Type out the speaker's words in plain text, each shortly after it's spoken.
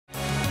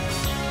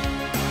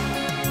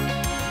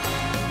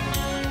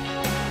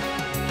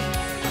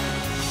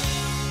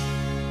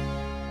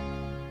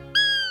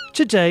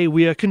Today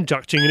we are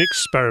conducting an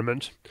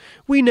experiment.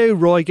 We know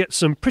Roy gets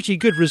some pretty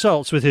good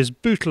results with his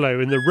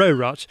buttolo in the row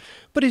rut,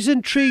 but is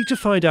intrigued to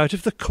find out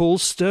if the call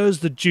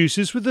stirs the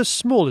juices with the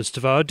smallest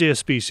of our deer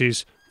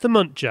species, the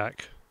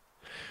muntjac.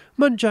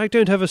 Muntjac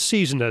don't have a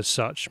season as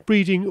such,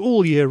 breeding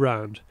all year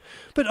round,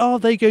 but are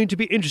they going to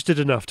be interested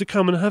enough to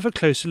come and have a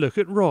closer look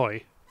at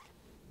Roy?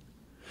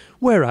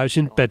 We're out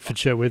in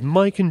Bedfordshire with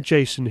Mike and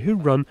Jason, who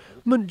run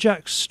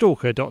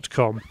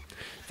muntjacstalker.com.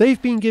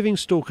 They've been giving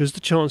stalkers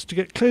the chance to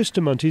get close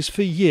to munties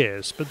for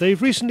years, but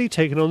they've recently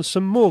taken on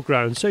some more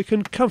ground so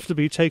can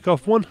comfortably take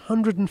off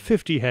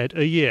 150 head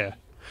a year.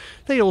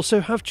 They also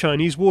have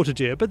Chinese water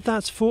deer, but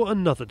that's for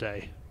another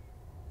day.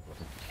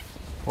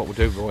 What we'll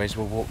do, Roy, is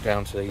we'll walk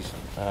down to these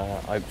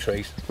oak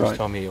trees. Right. This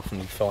time of year you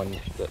often find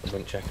that the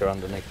muntjac are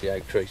underneath the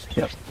oak trees,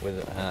 yep,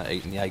 with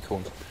eating the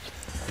acorns.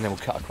 And then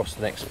we'll cut across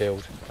the next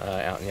field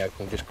out in the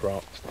acorn, just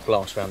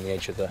glass around the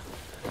edge of the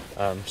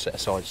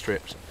set-aside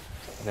strips.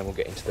 And then we'll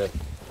get into the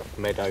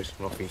meadows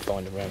and often you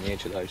find them around the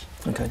edge of those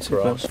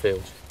grass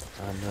fields.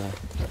 And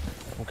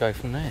we'll go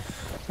from there.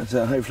 And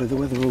hopefully the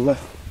weather will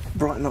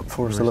brighten up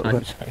for us a little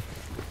bit. So.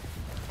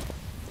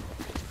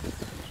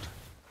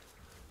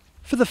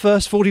 For the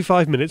first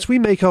 45 minutes we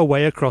make our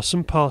way across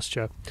some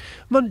pasture.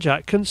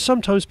 Muntjac can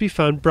sometimes be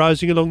found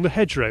browsing along the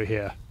hedgerow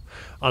here.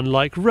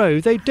 Unlike roe,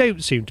 they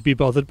don't seem to be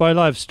bothered by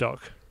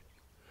livestock.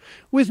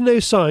 With no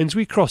signs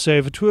we cross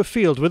over to a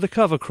field with a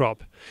cover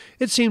crop.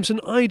 It seems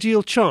an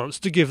ideal chance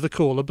to give the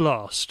call a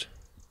blast.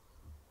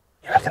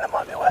 You reckon it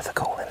might be worth a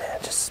call in here,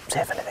 just see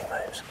if anything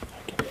moves?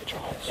 Give it a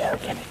try. Yeah.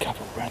 Plenty of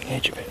cover around the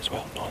edge of it as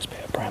well. Nice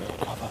bit of bramble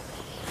cover. A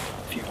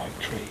few oak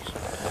trees.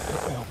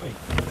 It will be.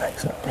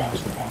 Excellent.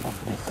 Browsing around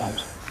underneath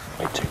those.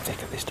 A bit too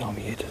thick at this time of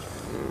year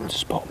to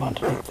spot them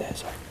underneath there,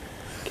 so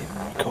give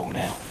them a call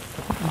now.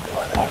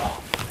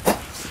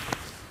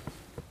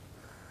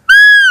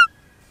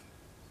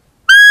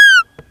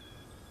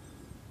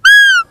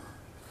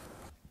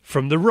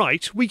 From the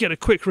right, we get a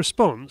quick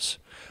response.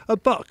 A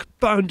buck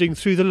bounding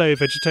through the low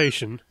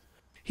vegetation.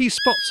 He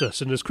spots us,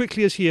 and as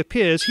quickly as he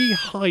appears, he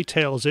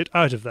hightails it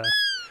out of there.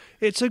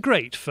 It's a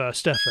great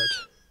first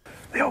effort.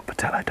 The old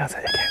buttolo does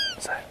it again,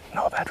 so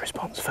not a bad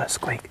response. First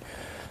squeak,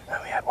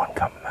 and we had one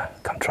come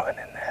trotting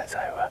in there,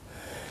 so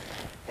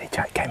he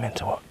came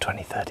into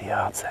 20-30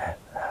 yards there,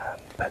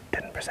 but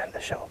didn't present the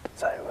shot.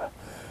 So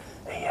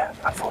he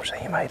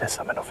unfortunately he made us.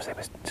 I mean, obviously it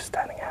was just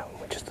standing out,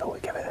 and we just thought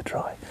we'd give it a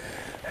try.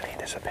 And he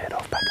disappeared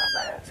off back up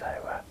there, so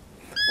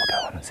we'll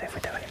go on and see if we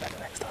do any better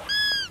next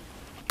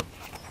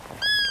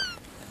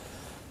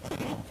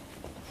time.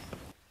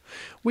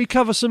 We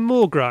cover some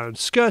more ground,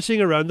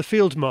 skirting around the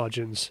field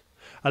margins.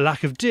 A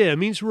lack of deer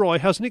means Roy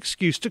has an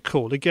excuse to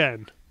call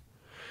again.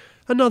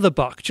 Another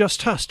buck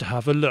just has to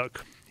have a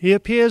look. He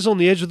appears on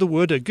the edge of the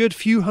wood a good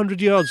few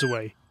hundred yards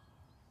away.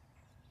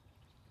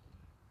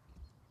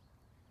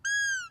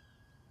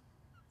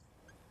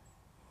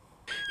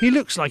 He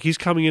looks like he's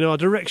coming in our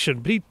direction,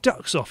 but he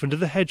ducks off into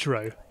the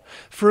hedgerow.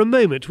 For a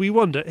moment we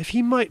wonder if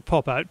he might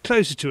pop out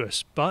closer to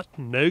us, but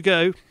no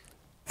go.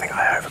 I think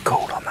I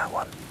overcalled on that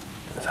one,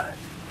 so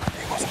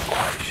he wasn't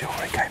quite sure.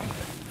 He came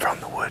from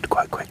the wood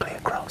quite quickly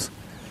across.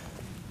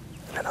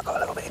 And then I got a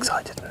little bit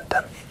excited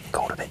and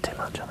called a bit too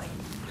much, I think.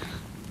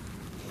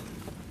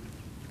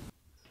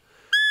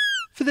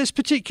 For this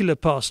particular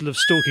parcel of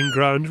stalking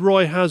ground,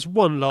 Roy has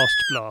one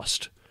last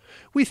blast.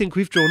 We think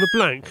we've drawn a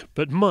blank,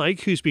 but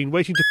Mike, who's been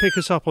waiting to pick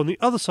us up on the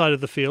other side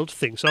of the field,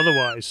 thinks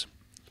otherwise.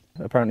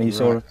 Apparently you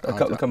saw a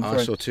couple come through.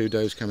 I saw two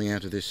does coming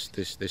out of this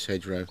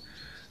hedgerow,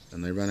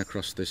 and they ran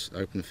across this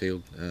open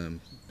field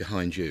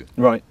behind you.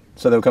 Right,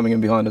 so they were coming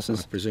in behind us.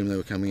 I presume they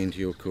were coming into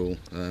your call.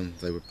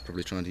 They were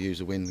probably trying to use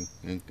the wind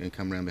and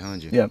come round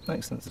behind you. Yeah,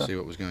 excellent. To see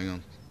what was going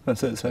on.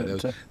 That's it. So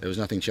there was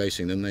nothing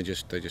chasing them. They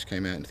just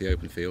came out into the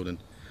open field and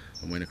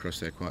went across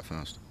there quite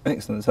fast.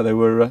 Excellent. So there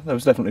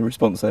was definitely a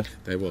response there.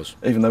 There was.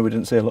 Even though we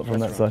didn't see a lot from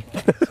that side.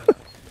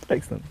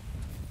 Excellent.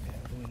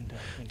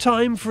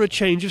 Time for a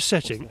change of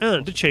setting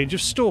and a change of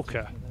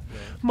stalker.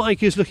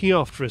 Mike is looking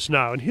after us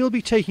now, and he'll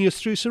be taking us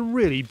through some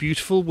really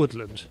beautiful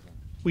woodland.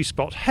 We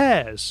spot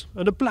hares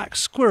and a black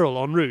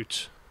squirrel en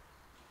route.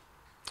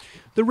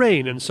 The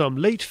rain and some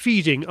late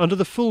feeding under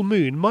the full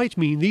moon might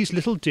mean these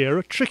little deer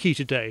are tricky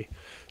today,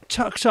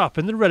 tucked up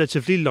in the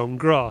relatively long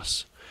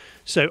grass.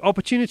 So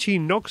opportunity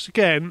knocks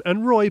again,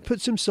 and Roy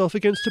puts himself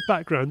against a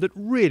background that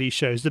really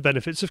shows the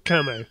benefits of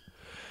camo.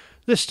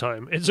 This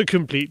time it's a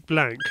complete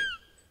blank.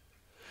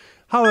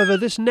 However,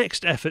 this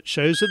next effort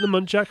shows that the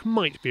muntjac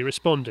might be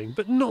responding,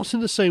 but not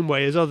in the same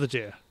way as other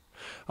deer.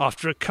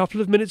 After a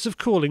couple of minutes of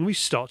calling, we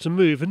start to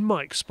move, and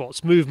Mike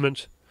spots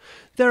movement.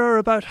 There are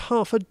about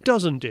half a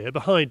dozen deer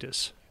behind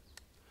us.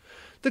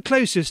 The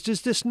closest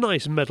is this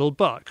nice medal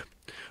buck.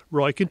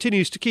 Roy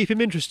continues to keep him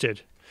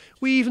interested.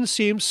 We even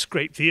see him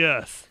scrape the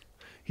earth.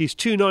 He's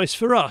too nice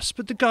for us,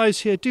 but the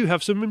guys here do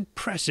have some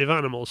impressive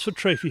animals for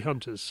trophy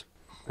hunters.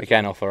 we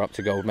can offer up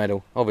to gold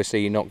medal.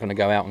 Obviously, you're not going to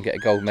go out and get a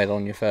gold medal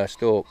on your first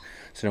stalk.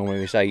 So normally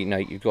we say,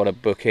 you've got to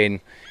book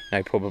in,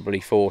 probably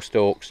 4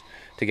 stalks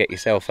to get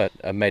yourself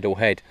a medal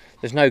head.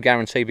 There's no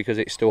guarantee because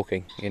it's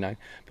stalking,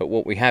 But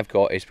what we have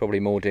got is probably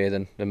more deer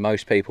than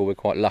most people. We're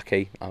quite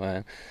lucky.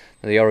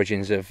 The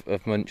origins of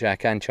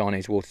muntjac and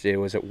Chinese water deer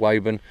was at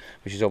Woburn,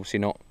 which is obviously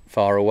not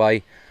far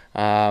away,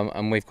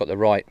 and we've got the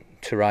right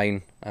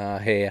terrain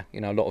here.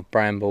 A lot of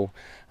bramble,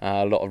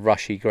 a lot of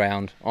rushy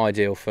ground,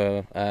 ideal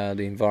for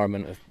the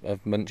environment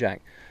of muntjac.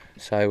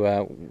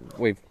 So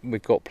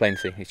we've got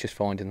plenty. It's just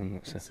finding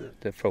them that's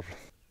the problem.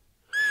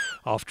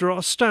 After our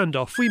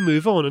standoff, we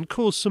move on and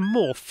cause some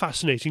more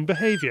fascinating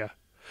behaviour.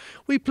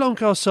 We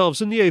plonk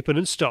ourselves in the open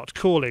and start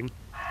calling.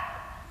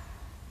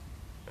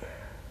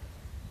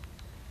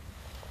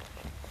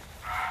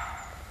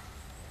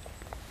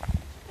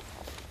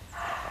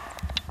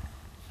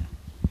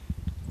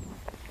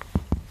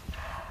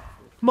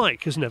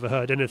 Mike has never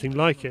heard anything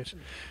like it.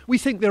 We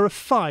think there are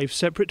 5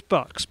 separate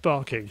bucks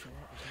barking.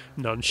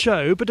 None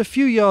show, but a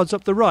few yards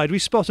up the ride we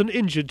spot an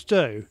injured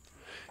doe.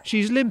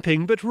 She's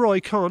limping, but Roy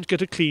can't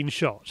get a clean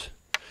shot.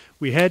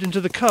 We head into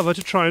the cover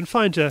to try and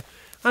find her,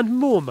 and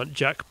more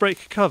muntjac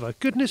break cover.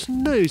 Goodness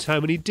knows how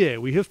many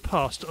deer we have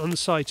passed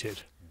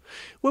unsighted.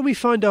 When we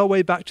find our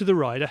way back to the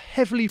ride, a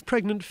heavily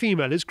pregnant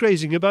female is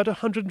grazing about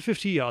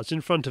 150 yards in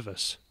front of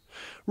us.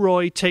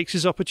 Roy takes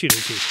his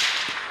opportunity.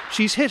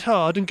 She's hit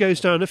hard and goes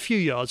down a few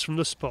yards from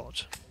the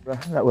spot.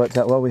 That worked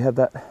out well. We had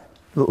that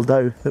little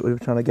doe that we were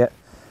trying to get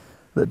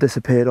that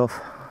disappeared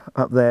off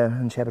up there,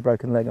 and she had a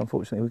broken leg.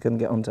 Unfortunately, we couldn't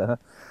get onto her.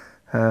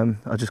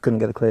 I just couldn't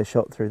get a clear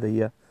shot through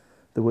the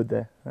wood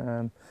there.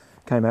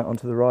 Came out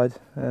onto the ride,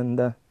 and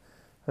a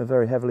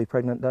very heavily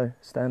pregnant doe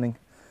standing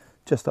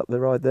just up the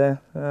ride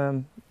there.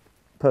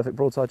 Perfect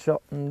broadside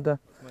shot, and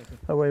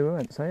away we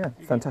went. So yeah,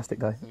 fantastic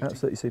day,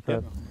 absolutely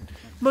superb.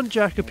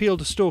 Muntjac appeal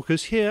to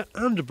stalkers here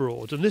and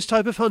abroad, and this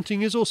type of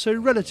hunting is also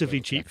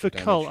relatively cheap for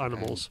cull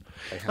animals,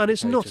 and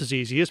it's not as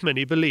easy as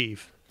many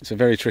believe. It's a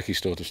very tricky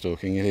sort of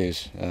stalking. It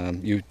is.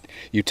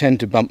 You tend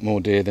to bump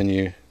more deer than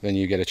you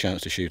get a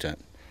chance to shoot at,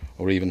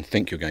 or even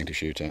think you're going to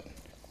shoot at.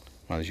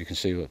 Well, as you can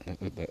see,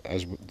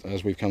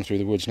 as we've come through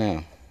the woods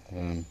now,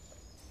 and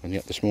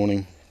yet this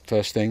morning,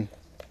 first thing,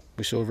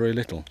 we saw very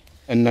little,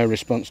 and no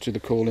response to the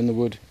call in the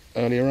wood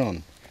earlier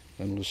on.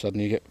 And all of a sudden,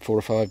 you get 4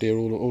 or 5 deer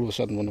all of a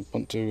sudden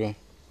want to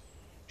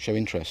show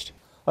interest.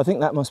 I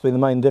think that must be the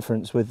main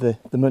difference with the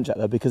muntjac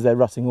though, because they're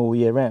rutting all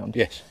year round.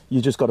 Yes.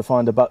 You just got to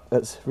find a buck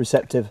that's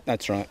receptive.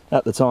 That's right.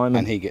 At the time.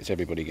 And he gets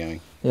everybody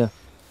going. Yeah.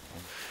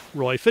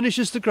 Roy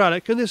finishes the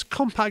gralloch, and this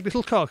compact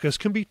little carcass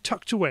can be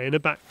tucked away in a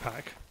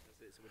backpack.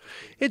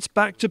 It's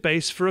back to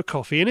base for a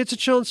coffee, and it's a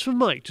chance for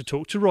Mike to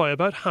talk to Roy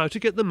about how to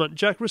get the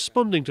muntjac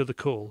responding to the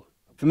call.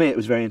 For me it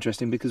was very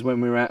interesting because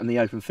when we were out in the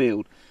open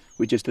field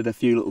we just did a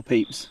few little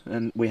peeps,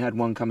 and we had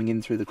one coming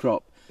in through the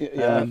crop.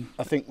 Yeah,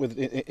 I think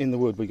in the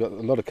wood we've got a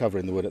lot of cover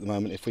in the wood at the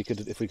moment. If we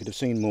could have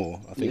seen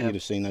more, I think you'd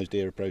have seen those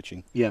deer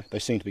approaching. Yeah, they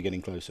seem to be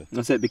getting closer.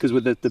 That's it, because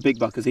with the big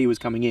buck as he was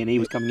coming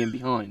in, coming in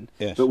behind.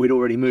 Yes. But we'd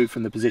already moved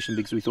from the position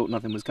because we thought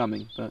nothing was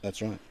coming. But that's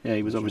right. Yeah,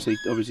 he was obviously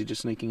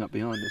just sneaking up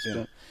behind us. Yeah.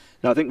 But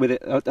no, I think with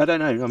it, I don't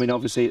know. I mean,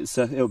 obviously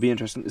it'll be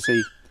interesting to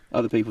see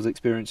other people's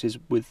experiences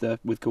with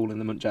calling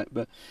the muntjac.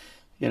 But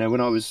when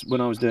I was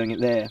doing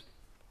it there,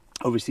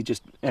 obviously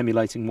just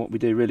emulating what we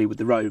do really with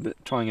the roe, but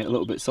trying it a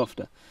little bit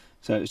softer.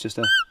 So it's just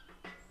a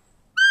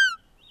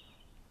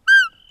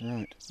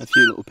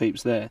few little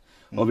peeps there.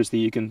 Obviously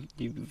you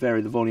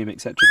vary the volume,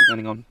 etc.,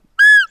 depending on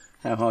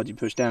how hard you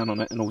push down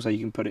on it, and also you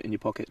can put it in your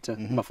pocket to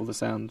muffle the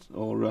sound,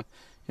 or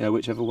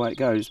whichever way it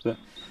goes. But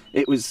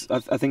it was,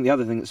 I think the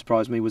other thing that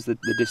surprised me was the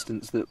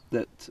distance that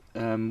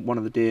one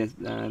of the deer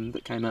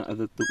that came out of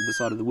the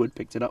side of the wood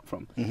picked it up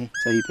from.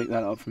 So he picked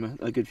that up from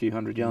a good few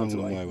hundred yards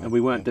away, and we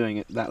weren't doing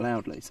it that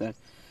loudly. So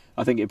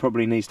I think it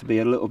probably needs to be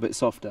a little bit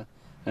softer,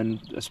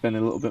 and spend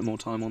a little bit more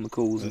time on the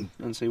calls and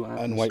see what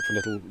happens. And wait for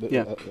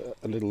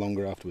a little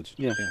longer afterwards.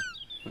 Yeah.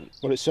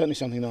 Well, it's certainly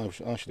something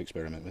that I should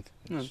experiment with.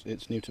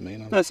 It's new to me,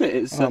 and that's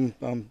it.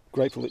 I'm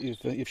grateful that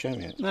you've shown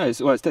me it. No,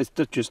 it's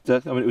just. I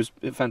mean, it was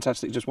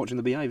fantastic just watching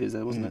the behaviours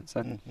there, wasn't it?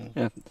 So,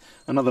 yeah,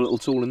 another little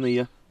tool in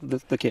the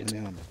kit.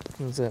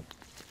 That's it.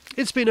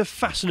 It's been a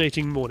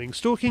fascinating morning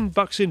stalking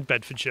bucks in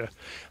Bedfordshire,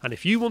 and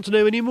if you want to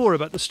know any more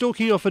about the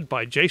stalking offered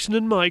by Jason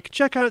and Mike,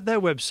 check out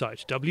their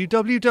website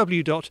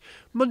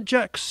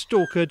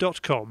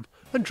www.muntjacstalker.com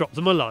and drop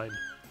them a line.